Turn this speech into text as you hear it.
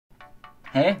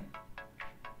Hey,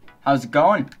 how's it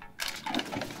going?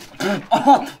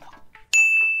 Oh.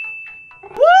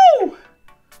 Woo!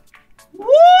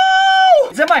 Woo!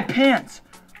 It's in my pants.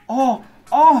 Oh,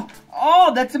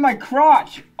 that's in my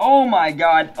crotch. Oh my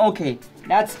god. Okay,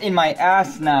 that's in my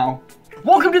ass now.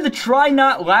 Welcome to the Try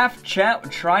Not Laugh chat.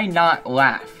 Try Not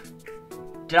Laugh.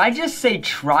 Did I just say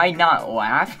try not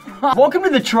laugh? Welcome to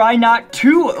the Try Not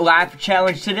to Laugh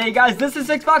challenge today, guys. This is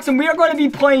SixxFox, and we are going to be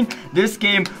playing this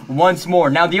game once more.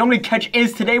 Now, the only catch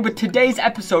is today with today's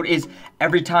episode is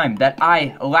every time that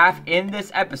I laugh in this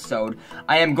episode,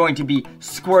 I am going to be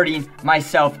squirting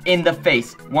myself in the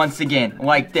face once again,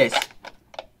 like this.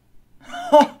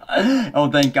 Oh,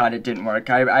 thank God it didn't work.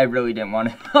 I really didn't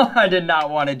want to. I did not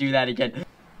want to do that again.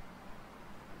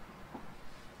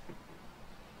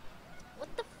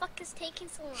 Is taking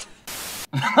so long.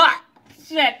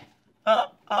 Shit.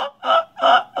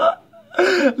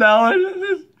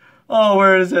 Oh,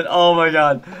 where is it? Oh my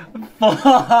god.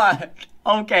 Fuck.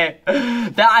 Okay.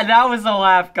 That was a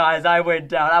laugh, guys. I went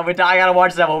down. I gotta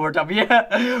watch that one more time. We have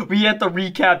to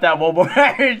recap that one more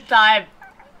time.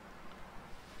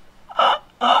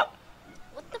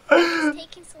 What the fuck is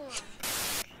taking so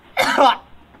long?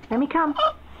 Let me come.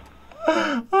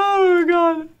 Oh my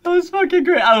god, that was fucking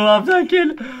great. I love that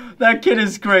kid. That kid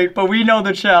is great, but we know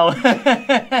the challenge.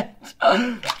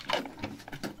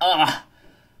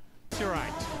 You're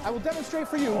right. I will demonstrate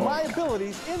for you my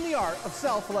abilities in the art of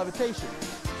self-levitation.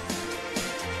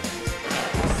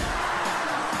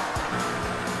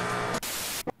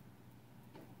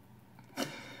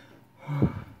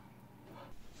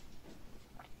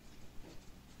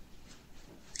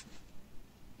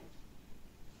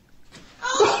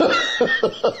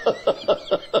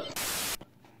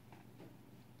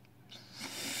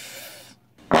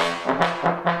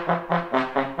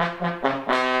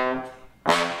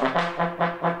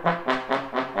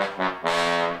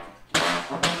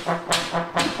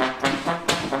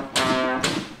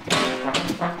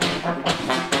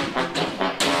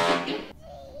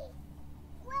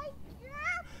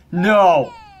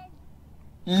 No!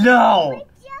 No!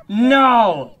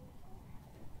 No!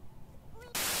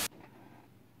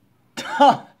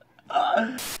 Fuck!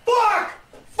 Fuck!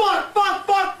 Fuck! Fuck!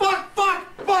 Fuck! Fuck!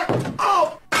 Fuck!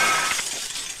 Oh!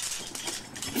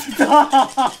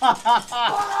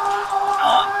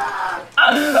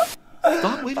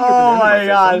 Stop waiting. Oh my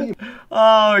god!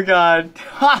 Oh god!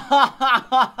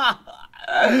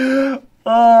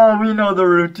 Oh, we know the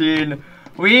routine.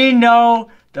 We know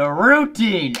the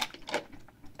routine.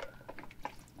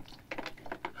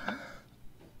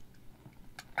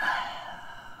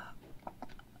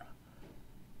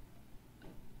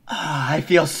 I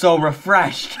feel so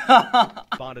refreshed.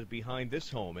 Spotted behind this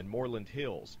home in Moreland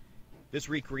Hills. This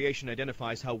recreation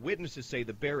identifies how witnesses say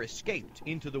the bear escaped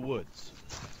into the woods.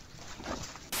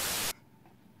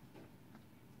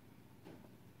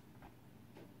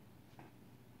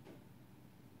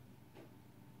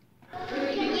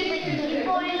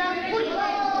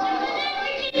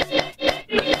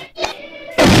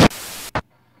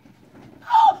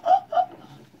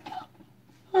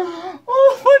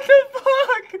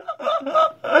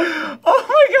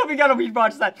 We gotta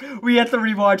rewatch that. We have to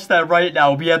rewatch that right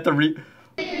now. We have to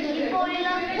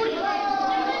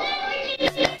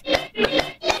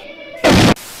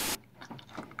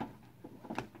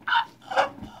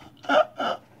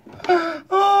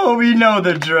Oh, we know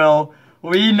the drill.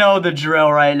 We know the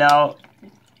drill right now.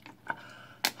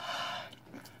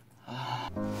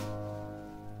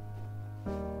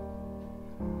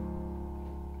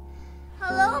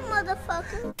 Hello,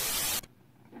 motherfucker.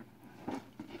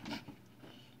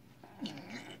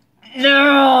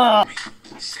 No!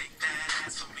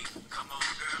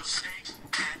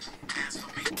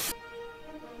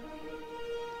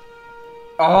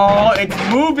 Oh, it's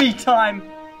movie time!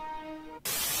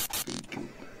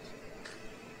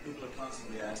 People are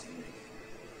constantly asking me,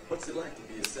 what's it like to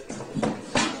be a sex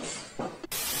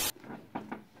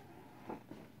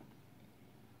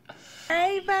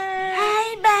Hey, babe.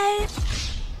 Hey, babe.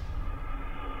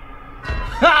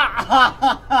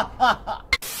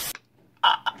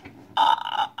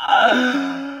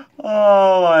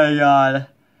 Oh my god.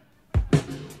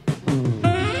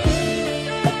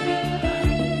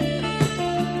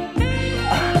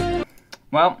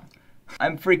 Well,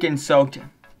 I'm freaking soaked.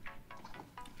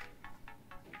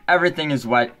 Everything is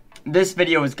wet. This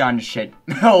video has gone to shit.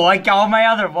 Like all my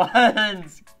other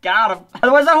ones. Got him.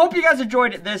 Otherwise, I hope you guys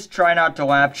enjoyed this Try Not to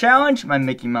Laugh challenge. My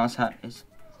Mickey Mouse hat is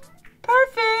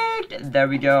perfect. There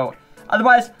we go.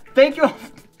 Otherwise, thank you all.